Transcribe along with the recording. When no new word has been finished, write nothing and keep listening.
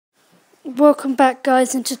Welcome back,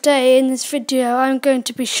 guys, and today in this video I'm going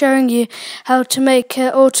to be showing you how to make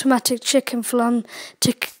an automatic chicken farm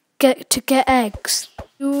to get eggs.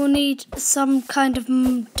 You will need some kind of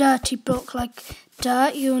dirty block like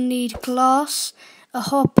dirt. You'll need glass, a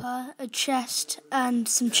hopper, a chest and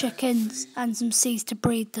some chickens and some seeds to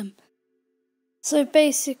breed them. So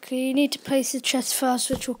basically you need to place the chest first,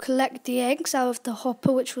 which will collect the eggs out of the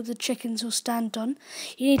hopper, which the chickens will stand on.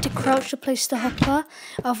 You need to crouch to place the hopper,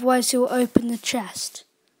 otherwise you'll open the chest.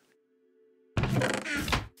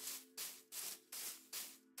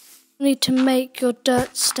 You need to make your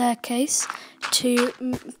dirt staircase to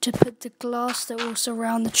put the glass that will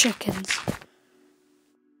surround the chickens.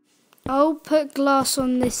 I'll put glass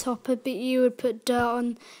on this hopper, but you would put dirt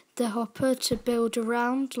on the hopper to build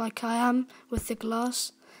around like I am with the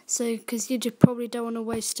glass. So, because you probably don't want to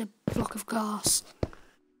waste a block of glass.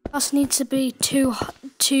 Glass needs to be too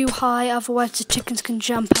high, otherwise the chickens can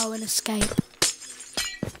jump out and escape.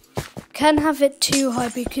 You can have it too high,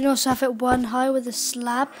 but you can also have it one high with a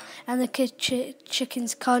slab, and the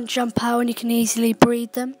chickens can't jump out and you can easily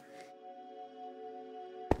breed them.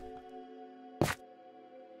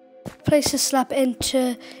 Place a slab in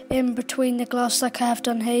between the glass like I have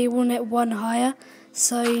done here. You want it one higher,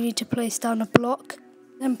 so you need to place down a block.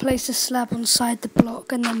 Then place a slab on side the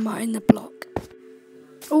block and then mine the block.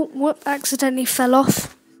 Oh, whoop, accidentally fell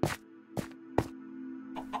off.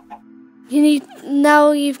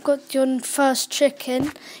 Now you've got your first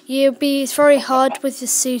chicken. It's very hard with the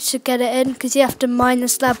seed to get it in because you have to mine the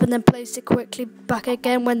slab and then place it quickly back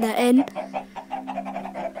again when they're in.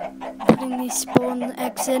 Putting these spawn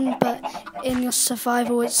eggs in, but in your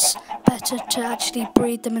survival it's better to actually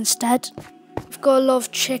breed them instead. If you've got a lot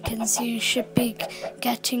of chickens, you should be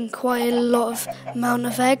getting quite a lot of amount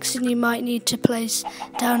of eggs, and you might need to place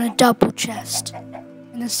down a double chest.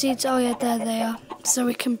 And the seeds, oh yeah, there they are, so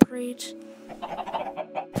we can breed.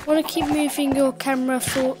 You want to keep moving your camera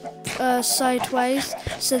sideways,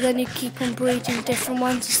 so then you keep on breeding different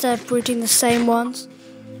ones instead of breeding the same ones.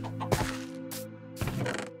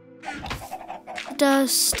 The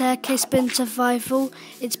staircase been survival,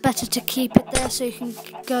 it's better to keep it there so you can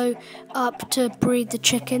go up to breed the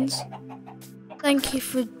chickens. Thank you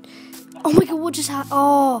for... Oh my god, what just happened?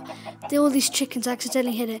 Oh, all these chickens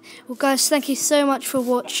accidentally hit it. Well guys, thank you so much for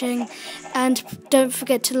watching, and don't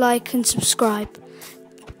forget to like and subscribe.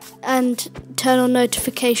 And turn on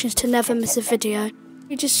notifications to never miss a video.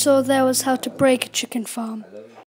 You just saw there was how to break a chicken farm.